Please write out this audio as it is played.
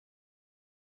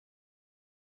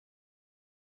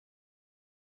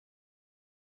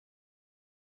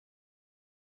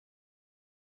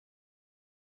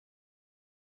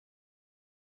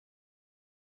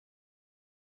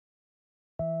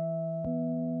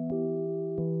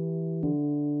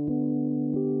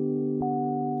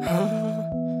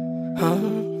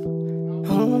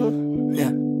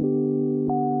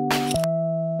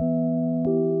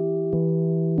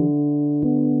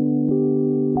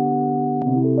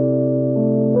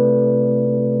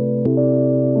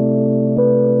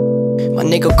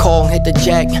nigga call, hit the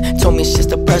jack. Told me shit's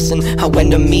depressing. How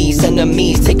enemies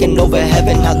taking over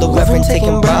heaven. How the reverend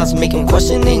taking bribes, making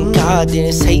questioning God.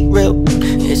 Is hate real?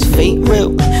 Is fate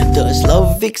real? Does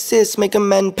love exist? Make a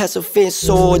man pacifist,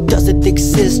 or does it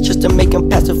exist just to make him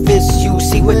pacifist? You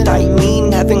see what I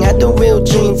mean? Having had the real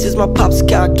dreams is my pops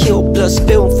got killed, blood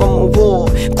spilled from a war.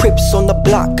 Crips on the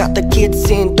block, got the kids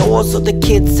indoors, so the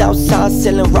kids outside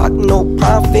selling rock, no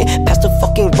profit. Pass the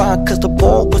fucking rock, cause the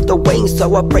ball was the way.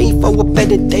 So I pray for a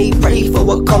better day, pray for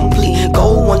a complete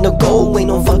goal. On the goal, ain't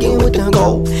no fucking with the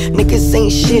goal. Niggas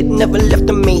ain't shit, never left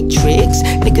the matrix.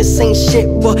 Niggas ain't shit,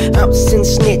 but ounce and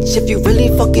snitch. If you really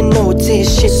fucking know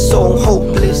this shit so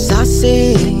hopeless. I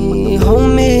say,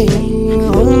 homie,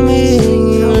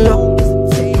 homie, low.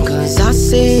 Cause I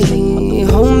say,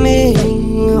 homie,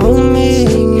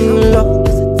 homie, low.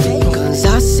 Cause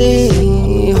I say,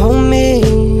 homie,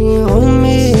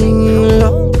 homie,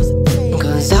 low.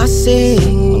 Cause I say,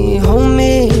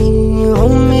 homie,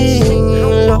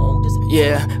 homie, low.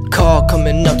 Yeah, call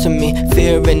coming up to me,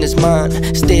 fear in his mind.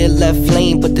 Still left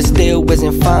lane, but the still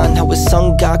wasn't fine. How his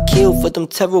son got killed for them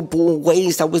terrible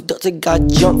ways. How his daughter got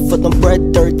jumped for them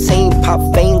bread 13. Pop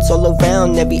veins all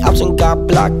around, every option got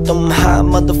blocked. Them high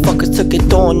motherfuckers took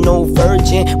it on, no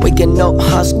virgin. Waking up,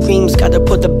 hot screams, gotta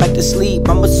put her back to sleep.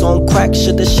 I'm a on crack,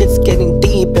 shit, the shit's getting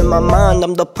deep in my mind.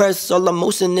 I'm depressed, all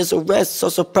emotion is arrest. So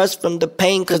suppressed from the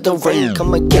pain, cause the rain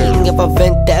come again. If I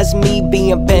vent, that's me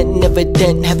being bent, never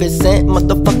dent. Heaven sent,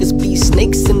 motherfuckers be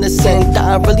snakes in the sand.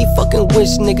 I really fucking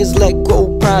wish niggas let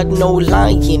go, pride, no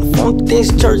lying. Funk this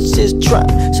church is trap,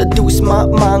 seduce my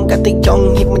mind, got the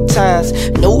young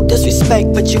hypnotized. No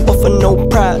disrespect, but you offer no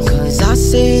prize. Cause I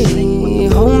say,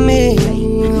 homie,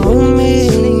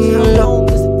 homie, low.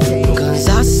 Cause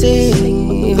I say,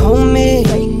 homie,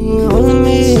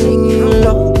 homie,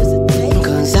 low.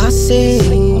 Cause I say,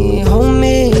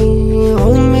 homie,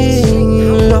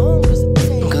 homie, low.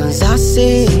 Cause I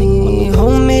say,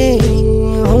 homie,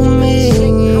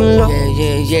 homie, low.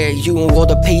 Yeah, you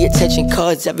oughta pay attention,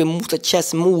 cause every move's a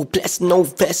chess move. Blessed, no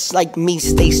vest like me,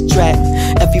 stay strapped.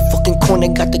 Every fucking corner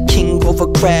got the king over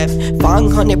crab.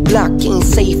 500 block ain't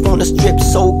safe on the strip,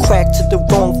 so cracked to the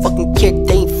wrong fucking kid,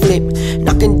 they flip.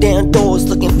 Knocking down doors,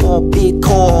 looking for a big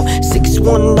call.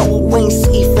 610 ain't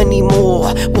safe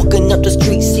anymore. Walking up the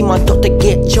street, see my daughter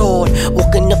get jawed.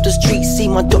 Walking up the street, see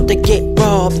my daughter get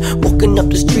robbed. Walking up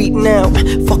the street now,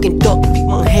 fucking duck, beat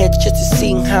my head just to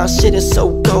see how shit is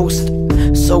so ghost.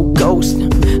 So ghost,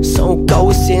 so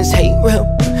ghost. Is hate real?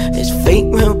 Is fate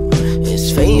real?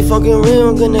 Is fate fucking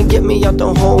real? Gonna get me out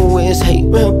the hole. Is hate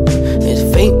real? Is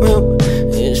fate real?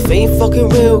 Is fate fucking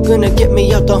real? Gonna get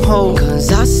me out the hole.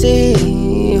 Cause I say,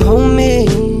 homie,